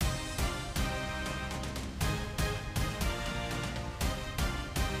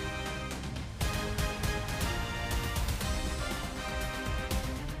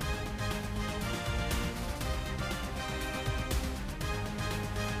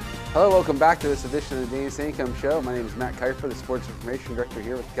Hello, welcome back to this edition of the Sancomb Show. My name is Matt Keifer, the Sports Information Director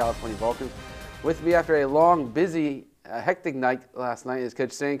here with the California Vulcans. With me after a long, busy, hectic night last night is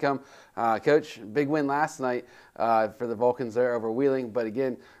Coach Sancomb. Coach, big win last night for the Vulcans there over Wheeling. But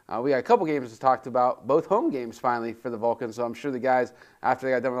again, we got a couple games to talk about, both home games finally for the Vulcans. So I'm sure the guys, after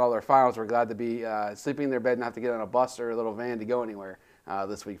they got done with all their finals, were glad to be sleeping in their bed and not have to get on a bus or a little van to go anywhere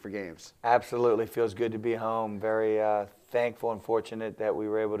this week for games. Absolutely. Feels good to be home. Very thankful and fortunate that we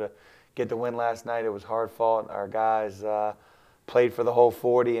were able to get the win last night. It was hard fought. Our guys played for the whole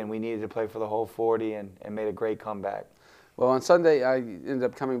 40, and we needed to play for the whole 40 and made a great comeback. Well, on Sunday, I ended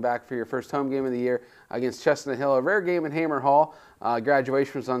up coming back for your first home game of the year against CHESTNUT Hill, a rare game in Hamer Hall.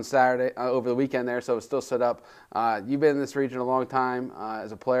 Graduation was on Saturday, over the weekend there, so it was still set up. You've been in this region a long time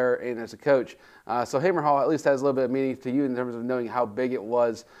as a player and as a coach. So Hamer Hall at least has a little bit of meaning to you in terms of knowing how big it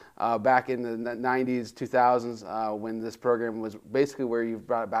was back in the 90s, 2000s, when this program was basically where you've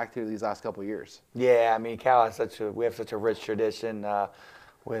brought it back to these last couple of years. Yeah, I mean, Cal has we have such a rich tradition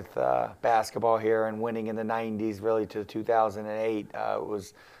with basketball here, and winning in the 90s really to 2008. It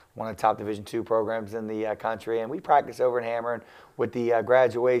was one of the top Division II programs in the country, and we practice over in Hammer. And with the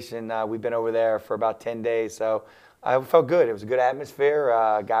graduation, we've been over there for about 10 days, so I felt good. It was a good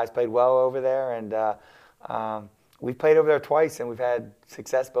atmosphere. Guys played well over there, and we've played over there twice, and we've had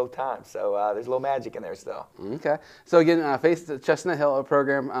success both times. So there's a little magic in there still. Okay. So again, faced the CHESTNUT Hill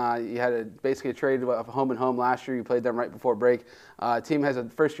program. You had basically a trade of home and home last year. You played them right before break. Team has a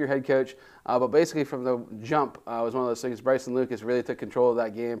first-year head coach, but basically from the jump was one of those things. Bryson Lucas really took control of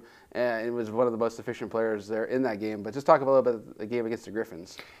that game, and it was one of the most efficient players there in that game. But just talk a little bit about the game against the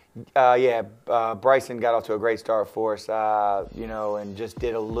Griffins. Bryson got off to a great start for us, and just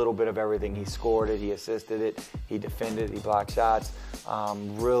did a little bit of everything. He scored it, he assisted it, he defended it, he blocked shots.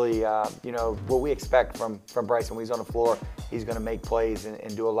 Really, what we expect from Bryson when he's on the floor, he's going to make plays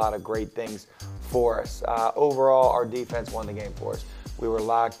and do a lot of great things for us. Overall, our defense won the game for us. We were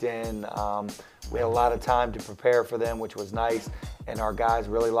locked in. We had a lot of time to prepare for them, which was nice, and our guys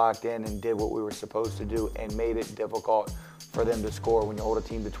really locked in and did what we were supposed to do and made it difficult for them to score. When you hold a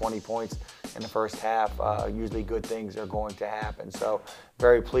team to 20 points in the first half, usually good things are going to happen. So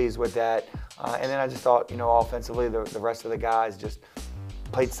very pleased with that. And then I just thought, offensively, the rest of the guys just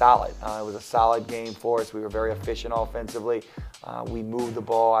played solid. It was a solid game for us. We were very efficient offensively. We moved the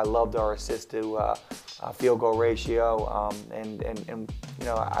ball. I loved our assist to field goal ratio, and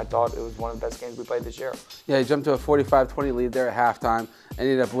I thought it was one of the best games we played this year. Yeah, you jumped to a 45-20 lead there at halftime and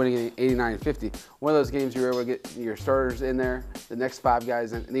ended up winning it 89-50. One of those games you were able to get your starters in there, the next 5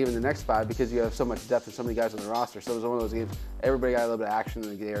 guys, and even the next 5 because you have so much depth and so many guys on the roster. So it was one of those games everybody got a little bit of action in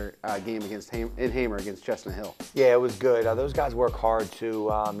the game in Hamer against CHESTNUT Hill. Yeah, it was good. Those guys work hard too,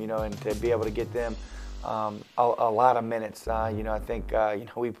 and to be able to get them a lot of minutes. I think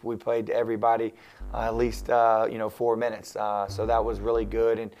we played everybody at least 4 minutes, so that was really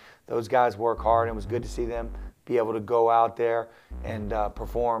good. And those guys work hard, and it was good to see them be able to go out there and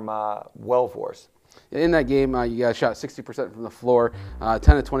perform well for us. In that game, you guys shot 60% from the floor,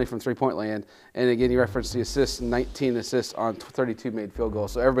 10 of 20 from three-point land. And again, you referenced the assists, 19 assists on 32 made field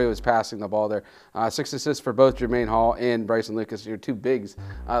goals. So everybody was passing the ball there. 6 assists for both Jermaine Hall and Bryson Lucas. Your 2 bigs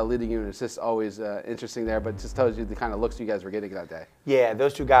leading you in assists, always interesting there, but just tells you the kind of looks you guys were getting that day. Yeah,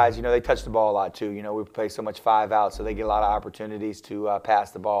 those 2 guys, they touch the ball a lot too. We play so much 5 out, so they get a lot of opportunities to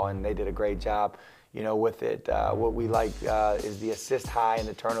pass the ball, and they did a great job with it. What we like is the assist high and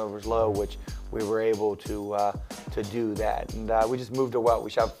the turnovers low, which we were able to do that. And we just moved it well. We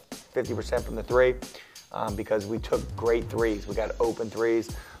shot 50% from the 3 because we took great threes. We got open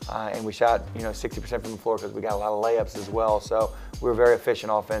threes, and we shot 60% from the floor because we got a lot of layups as well. So we were very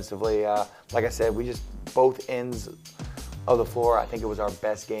efficient offensively. Like I said, we just both ends of the floor, I think it was our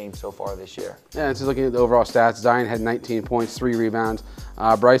best game so far this year. Yeah, just looking at the overall stats, Zion had 19 points, 3 rebounds.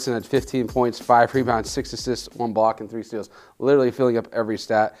 Bryson had 15 points, 5 rebounds, 6 assists, 1 block, and 3 steals. Literally filling up every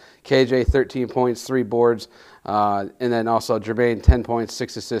stat. KJ, 13 points, 3 boards. And then also Jermaine, 10 points,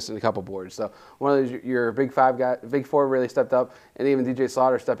 6 assists, and a couple boards. So one of those, your big 4 really stepped up. And even DJ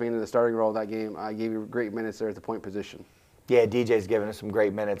Slaughter stepping into the starting role of that game gave you great minutes there at the point position. Yeah, DJ's given us some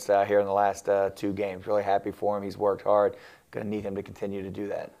great minutes here in the last 2 games. Really happy for him. He's worked hard. Going to need him to continue to do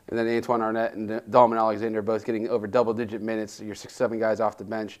that. And then Antoine Arnett and Dalman Alexander both getting over double-digit minutes. Your 6-7 guys off the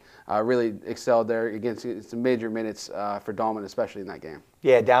bench really excelled there against some major minutes for Dalman, especially in that game.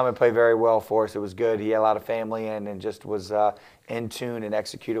 Yeah, Dalman played very well for us. It was good. He had a lot of family in and just was in tune and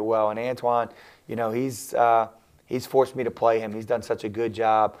executed well. And Antoine, he's forced me to play him. He's done such a good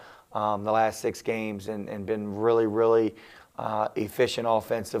job the last 6 games and been really, really efficient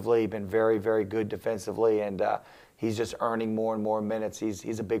offensively. Been very, very good defensively, and he's just earning more and more minutes.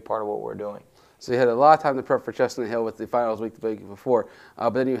 He's a big part of what we're doing. So you had a lot of time to prep for Chestnut Hill with the finals week the week before,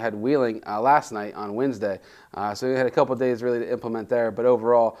 but then you had Wheeling last night on Wednesday. So you had a couple of days really to implement there. But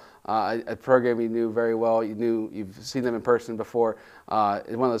overall, a program you knew very well. You've seen them in person before.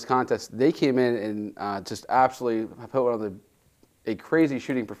 In one of those contests, they came in and just absolutely put one of a crazy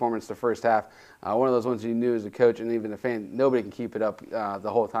shooting performance the first half. One of those ones you knew as a coach and even a fan, nobody can keep it up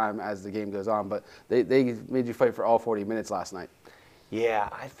the whole time as the game goes on. But they made you fight for all 40 minutes last night. Yeah,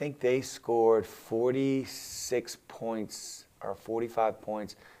 I think they scored 46 points or 45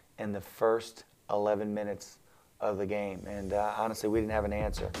 points in the first 11 minutes of the game. And honestly, we didn't have an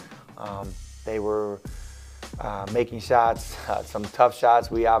answer. They were making shots, some tough shots.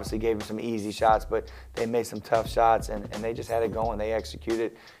 We obviously gave them some easy shots, but they made some tough shots, and they just had it going. They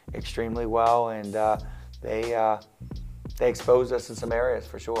executed extremely well, and they exposed us in some areas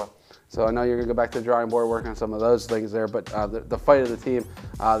for sure. So I know you're going to go back to the drawing board, work on some of those things there, but the fight of the team,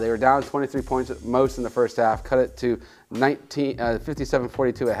 they were down 23 points at most in the first half, cut it to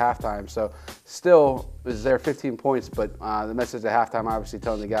 57-42 at halftime. So still was there 15 points, but the message at halftime obviously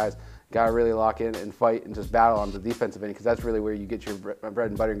telling the guys, got to really lock in and fight and just battle on the defensive end, because that's really where you get your bread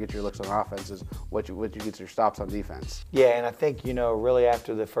and butter and get your looks on offense, is what you get your stops on defense. Yeah, and I think, really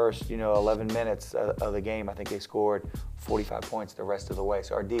after the first, 11 minutes of the game, I think they scored 45 points the rest of the way.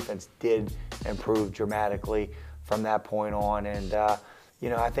 So our defense did improve dramatically from that point on. And,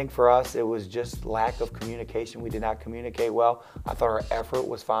 I think for us, it was just lack of communication. We did not communicate well. I thought our effort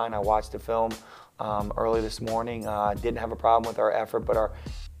was fine. I watched the film early this morning. Didn't have a problem with our effort, but our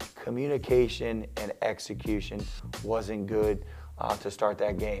communication and execution wasn't good to start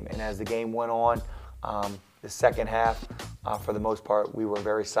that game. And as the game went on, the second half, for the most part, we were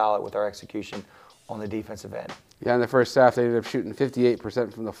very solid with our execution on the defensive end. Yeah, in the first half, they ended up shooting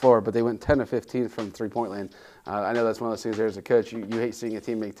 58% from the floor, but they went 10 of 15 from three-point land. I know that's one of those things there as a coach. You hate seeing a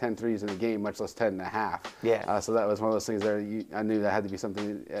team make 10 threes in a game, much less 10 and a half. Yeah. So that was one of those things there. I knew that had to be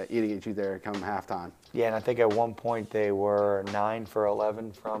something eating at you there come halftime. Yeah, and I think at one point they were 9 for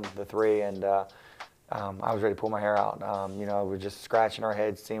 11 from the three, and I was ready to pull my hair out. We were just scratching our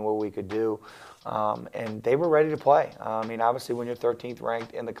heads, seeing what we could do, and they were ready to play. Obviously, when you're 13th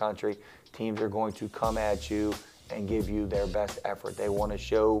ranked in the country, teams are going to come at you and give you their best effort. They want to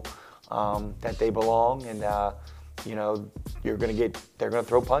show that they belong, and they're going to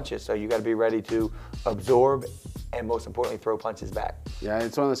throw punches. So you got to be ready to absorb and, most importantly, throw punches back. Yeah,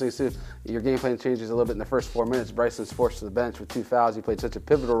 it's one of those things too. Your game plan changes a little bit in the first 4 minutes. Bryson's forced to the bench with 2 fouls. He played such a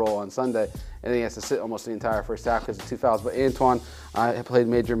pivotal role on Sunday, and then he has to sit almost the entire first half because of 2 fouls. But Antoine played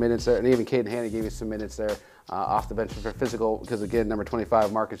major minutes there, and even Caden Hanna gave you some minutes there. Off the bench for physical, because again, number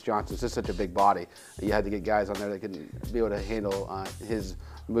 25, Marcus Johnson, is just such a big body. You had to get guys on there that could be able to handle his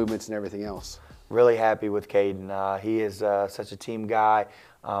movements and everything else. Really happy with Caden. He is such a team guy.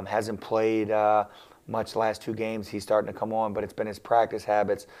 Hasn't played much the last 2 games. He's starting to come on, but it's been his practice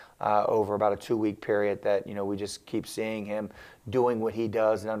habits over about a 2-week period that we just keep seeing him doing what he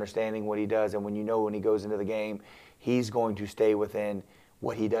does and understanding what he does. And when he goes into the game, he's going to stay within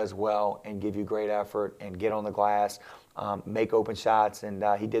what he does well and give you great effort and get on the glass, make open shots, and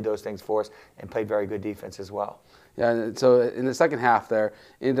he did those things for us and played very good defense as well. Yeah, and so in the second half there,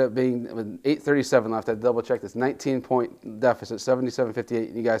 ended up being with 8:37 left. I double-checked this, 19-point deficit, 77-58,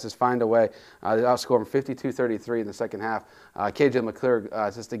 and you guys just find a way to outscore them 52-33 in the second half. KJ McClure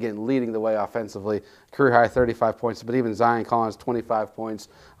just, again, leading the way offensively, career-high 35 points, but even Zion Collins, 25 points,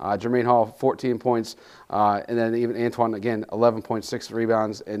 Jermaine Hall, 14 points, and then even Antoine, again, 11.6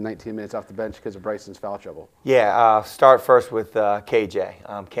 rebounds in 19 minutes off the bench because of Bryson's foul trouble. Yeah, start first with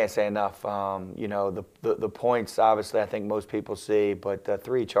KJ. Can't say enough. The points, obviously, I think most people see, but the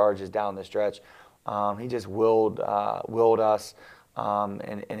 3 charges down the stretch, he just willed us,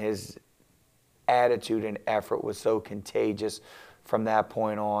 and his attitude and effort was so contagious from that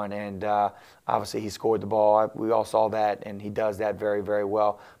point on. And obviously, he scored the ball. We all saw that, and he does that very, very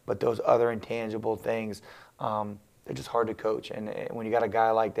well. But those other intangible things, they're just hard to coach. And when you got a guy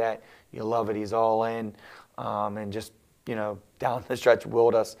like that, you love it. He's all in, and just down the stretch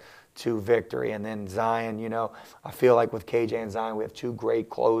willed us to victory. And then Zion, I feel like with KJ and Zion, we have 2 great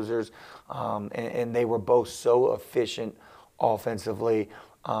closers, and they were both so efficient offensively,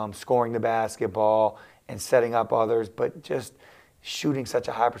 scoring the basketball and setting up others, but just shooting such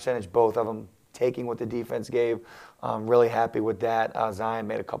a high percentage, both of them taking what the defense gave. Really happy with that. Zion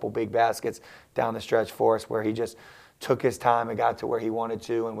made a couple big baskets down the stretch for us where he just took his time and got to where he wanted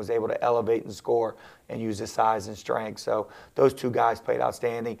to and was able to elevate and score and use his size and strength. So those two guys played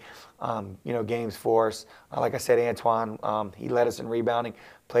outstanding, games for us. Like I said, Antoine, he led us in rebounding,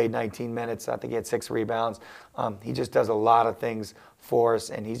 played 19 minutes. I think he had 6 rebounds. He just does a lot of things for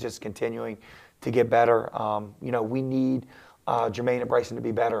us, and he's just continuing to get better. We need Jermaine and Bryson to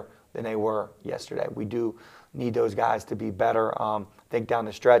be better than they were yesterday. We do need those guys to be better. I think down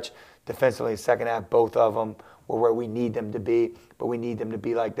the stretch, defensively, second half, both of them were where we need them to be, but we need them to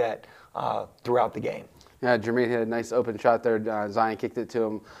be like that throughout the game. Yeah, Jermaine had a nice open shot there. Zion kicked it to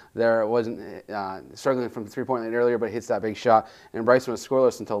him there. It wasn't struggling from the three-point line earlier, but hits that big shot. And Bryson was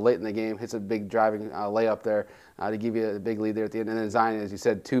scoreless until late in the game. Hits a big driving layup there to give you a big lead there at the end. And then Zion, as you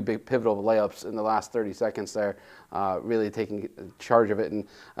said, 2 big pivotal layups in the last 30 seconds there, really taking charge of it. And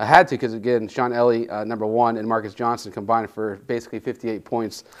I had to because, again, Sean Ellie, number 1, and Marcus Johnson combined for basically 58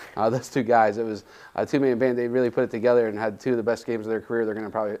 points. Those two guys, it was a 2-man band. They really put it together and had 2 of the best games of their career they're going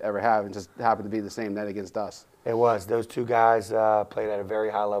to probably ever have, and just happened to be the same night against us. It was. Those 2 guys played at a very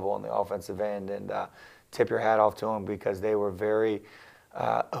high level on the offensive end, and tip your hat off to them because they were very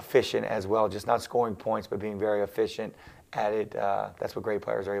efficient as well, just not scoring points, but being very efficient at it. That's what great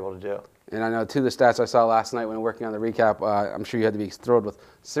players are able to do. And I know, too, the stats I saw last night when working on the recap, I'm sure you had to be thrilled with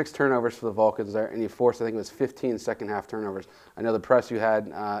 6 turnovers for the Vulcans there, and you forced, I think it was 15 second-half turnovers. I know the press you had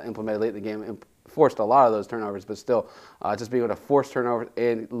implemented late in the game forced a lot of those turnovers, but still, just being able to force turnovers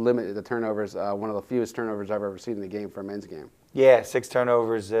and limit the turnovers, one of the fewest turnovers I've ever seen in the game for a men's game. Yeah, 6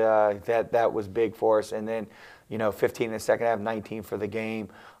 turnovers, that was big for us. And then, 15 in the second half, 19 for the game.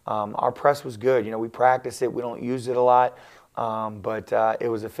 Our press was good. We practice it. We don't use it a lot, but it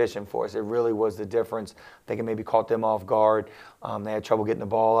was efficient for us. It really was the difference. I think it maybe caught them off guard. They had trouble getting the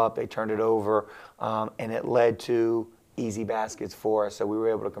ball up. They turned it over, and it led to easy baskets for us. So we were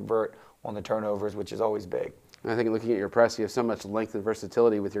able to convert on the turnovers, which is always big. And I think looking at your press, you have so much length and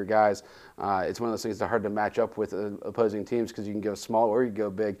versatility with your guys. It's one of those things that are hard to match up with opposing teams because you can go small or you can go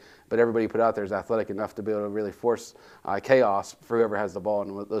big, but everybody you put out there is athletic enough to be able to really force chaos for whoever has the ball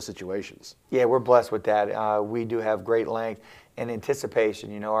in those situations. Yeah, we're blessed with that. We do have great length and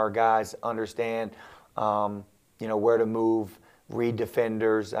anticipation. Our guys understand, where to move, read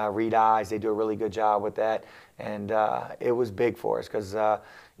defenders, read eyes. They do a really good job with that. And it was big for us because,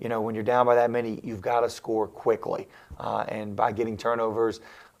 when you're down by that many, you've got to score quickly. And by getting turnovers,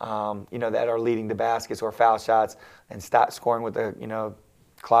 that are leading to baskets or foul shots and stop scoring with the,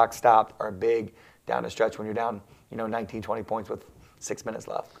 clock stopped are big down the stretch when you're down, 19, 20 points with 6 minutes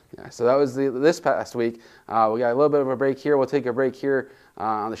left. Yeah, so that was this past week. We got a little bit of a break here. We'll take a break here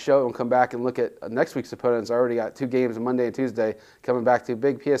on the show and we'll come back and look at next week's opponents. I already got 2 games Monday and Tuesday coming back to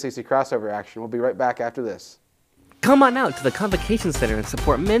big PSAC crossover action. We'll be right back after this. Come on out to the Convocation Center and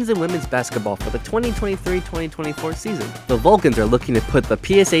support men's and women's basketball for the 2023-2024 season. The Vulcans are looking to put the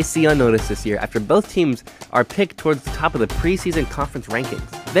PSAC on notice this year after both teams are picked towards the top of the preseason conference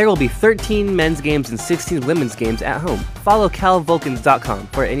rankings. There will be 13 men's games and 16 women's games at home. Follow calvulcans.com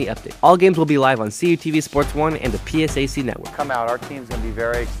for any update. All games will be live on CUTV Sports 1 and the PSAC network. Come out. Our team's going to be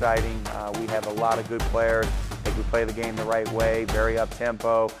very exciting. We have a lot of good players. I think we play the game the right way, very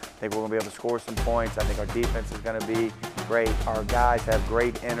up-tempo. I think we're going to be able to score some points. I think our defense is going to be great. Our guys have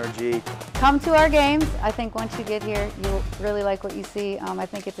great energy. Come to our games. I think once you get here, you'll really like what you see. I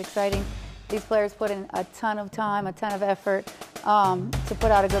think it's exciting. These players put in a ton of time, a ton of effort to put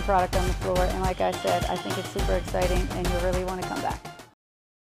out a good product on the floor. And like I said, I think it's super exciting, and you'll really want to come back.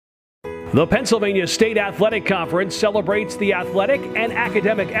 The Pennsylvania State Athletic Conference celebrates the athletic and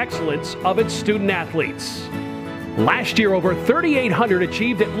academic excellence of its student athletes. Last year, over 3,800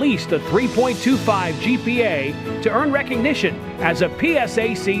 achieved at least a 3.25 GPA to earn recognition as a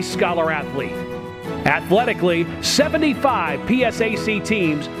PSAC Scholar Athlete. Athletically, 75 PSAC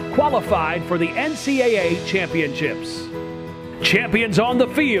teams qualified for the NCAA Championships. Champions on the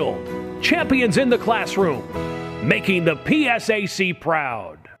field, champions in the classroom, making the PSAC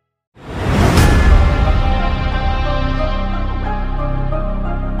proud.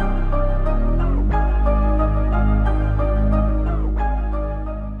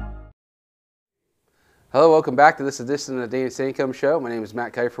 Hello, welcome back to this edition of the Danny Sancomb Show. My name is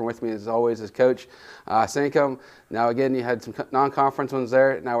Matt Keifer, with me as always is Coach Sancomb. Now again, you had some non-conference ones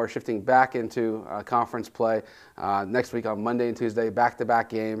there. Now we're shifting back into conference play next week on Monday and Tuesday, back-to-back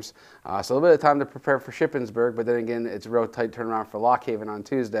games. So a little bit of time to prepare for Shippensburg, but then again, it's a real tight turnaround for Lock Haven on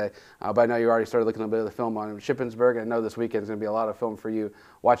Tuesday. But I know you already started looking a bit of the film on Shippensburg, and I know this weekend is going to be a lot of film for you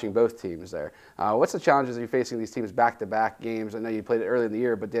watching both teams there. What's the challenges you're facing these teams back-to-back games? I know you played it early in the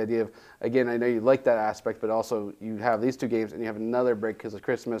year, but the idea of, again, I know you like that aspect, but also you have these 2 games and you have another break because of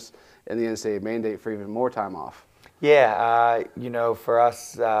Christmas and the NCAA mandate for even more time off. Yeah, you know, for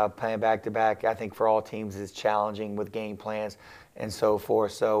us playing back-to-back, I think for all teams is challenging with game plans and so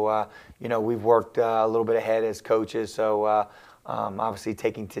forth. So, you know, we've worked a little bit ahead as coaches. So, obviously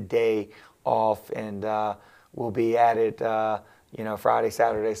taking today off, and we'll be at it, you know, Friday,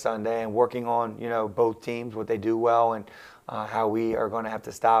 Saturday, Sunday, and working on, you know, both teams, what they do well and how we are going to have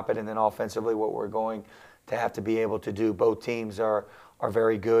to stop it, and then offensively what we're going to have to be able to do. Both teams are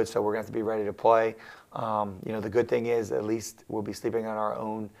very good, so we're going to have to be ready to play. You know, the good thing is at least we'll be sleeping on our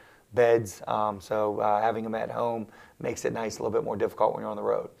own beds, so having them at home makes it nice, a little bit more difficult when you're on the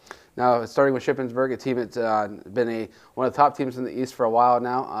road. Now, starting with Shippensburg, a team that's been one of the top teams in the East for a while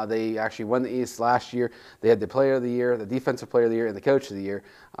now. They actually won the East last year. They had the Player of the Year, the Defensive Player of the Year, and the Coach of the Year.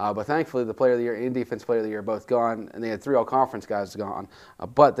 But thankfully, the Player of the Year and Defensive Player of the Year are both gone, and they had 3 All-Conference guys gone.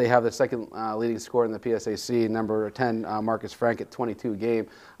 But they have the second leading scorer in the PSAC, number 10, Marcus Frank, at 22 a game.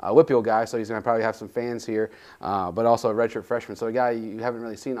 Whippeal guy, so he's going to probably have some fans here, but also a redshirt freshman. So a guy you haven't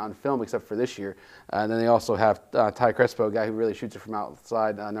really seen on film except for this year. And then they also have Ty Crespo, a guy who really shoots it from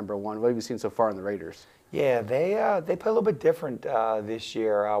outside, number 1. What have you seen so far in the Raiders? Yeah, they play a little bit different this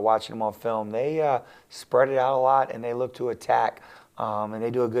year. Watching them on film, they spread it out a lot and they look to attack, and they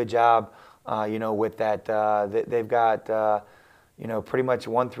do a good job. You know, with that, they've got you know, pretty much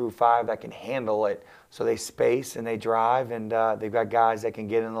 1 through 5 that can handle it. So they space and they drive, and they've got guys that can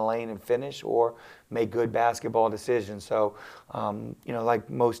get in the lane and finish or make good basketball decisions. So, you know, like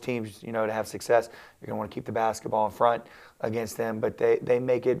most teams, you know, to have success, you're going to want to keep the basketball in front against them. But they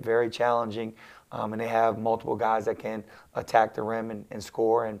make it very challenging, and they have multiple guys that can attack the rim and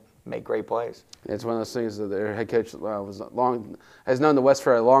score and make great plays. It's one of those things that their head coach has known the West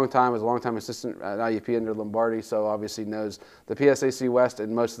for a long time, was a long-time assistant at IUP under Lombardi, so obviously knows the PSAC West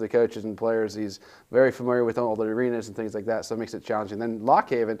and most of the coaches and players. He's very familiar with all the arenas and things like that, so it makes it challenging. Then Lock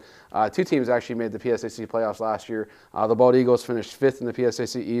Haven, 2 teams actually made the PSAC playoffs last year. The Bald Eagles finished 5th in the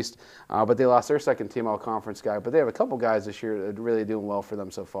PSAC East, but they lost their second team all-conference guy. But they have a couple guys this year that are really doing well for them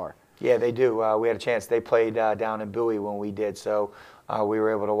so far. Yeah, they do. We had a chance. They played down in Bowie when we did, so we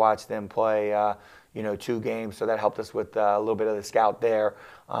were able to watch them play, you know, 2 games. So that helped us with a little bit of the scout there.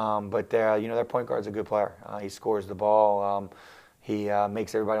 But you know, their point guard's a good player. He scores the ball. He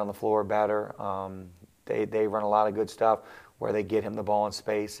makes everybody on the floor better. They run a lot of good stuff where they get him the ball in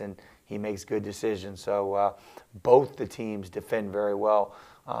space and he makes good decisions. So both the teams defend very well.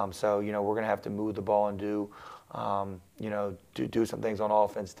 So you know, we're going to have to move the ball and do you know, do some things on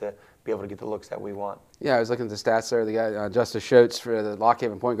offense to be able to get the looks that we want. Yeah, I was looking at the stats there. The guy, Justice Schultz, for the Lock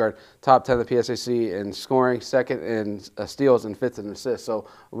Haven point guard, top 10 of the PSAC in scoring, 2nd in steals, and 5th in assists. So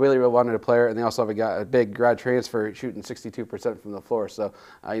really wanted a player. And they also have a big grad transfer shooting 62% from the floor. So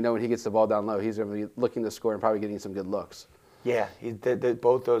you know, when he gets the ball down low, he's going to be looking to score and probably getting some good looks. Yeah,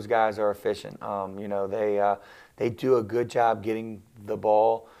 both those guys are efficient. You know, they do a good job getting the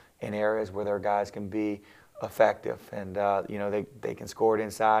ball in areas where their guys can be effective, and you know, they can score it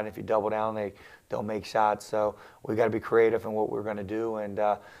inside, and if you double down, they'll make shots. So we've got to be creative in what we're going to do and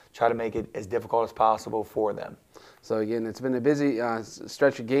try to make it as difficult as possible for them. So again, it's been a busy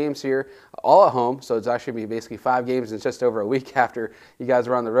stretch of games here, all at home. So it's actually going to be basically 5 games in just over a week after you guys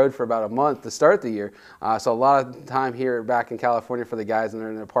were on the road for about a month to start the year. So a lot of time here back in California for the guys, and they're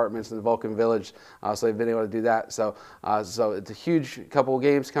in their apartments in the Vulcan Village. So they've been able to do that. So it's a huge couple of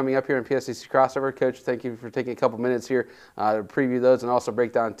games coming up here in PSAC Crossover. Coach, thank you for taking a couple minutes here to preview those and also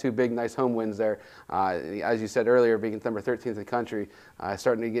break down 2 big, nice home wins there. As you said earlier, being number 13th in the country,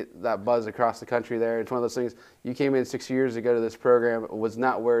 starting to get that buzz across the country there. It's one of those things. You came in 6 years ago to this program, was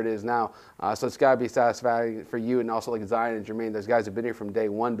not where it is now. So it's got to be satisfying for you, and also like Zion and Jermaine. Those guys have been here from day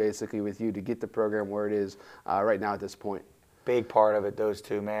one, basically, with you to get the program where it is right now at this point. Big part of it, those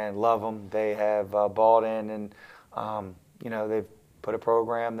 2, man. Love them. They have bought in, and you know, they've put a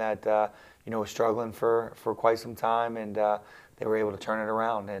program that you know, was struggling for quite some time, and they were able to turn it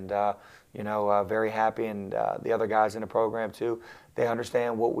around. And you know, very happy, and the other guys in the program too. They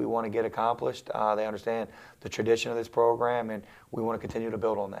understand what we want to get accomplished. They understand the tradition of this program, and we want to continue to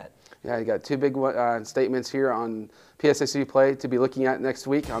build on that. Yeah, you got 2 big statements here on PSAC play to be looking at next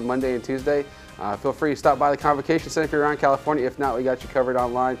week on Monday and Tuesday. Feel free to stop by the Convocation Center if you're around California. If not, we got you covered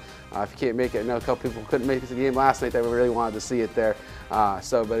online. If you can't make it, I know a couple people couldn't make it to the game last night that we really wanted to see it there.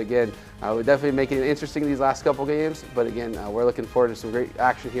 But again, we're definitely making it interesting these last couple games. But again, we're looking forward to some great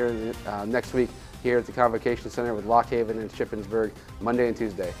action here next week here at the Convocation Center with Lock Haven and Shippensburg Monday and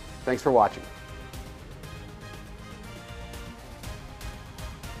Tuesday. Thanks for watching.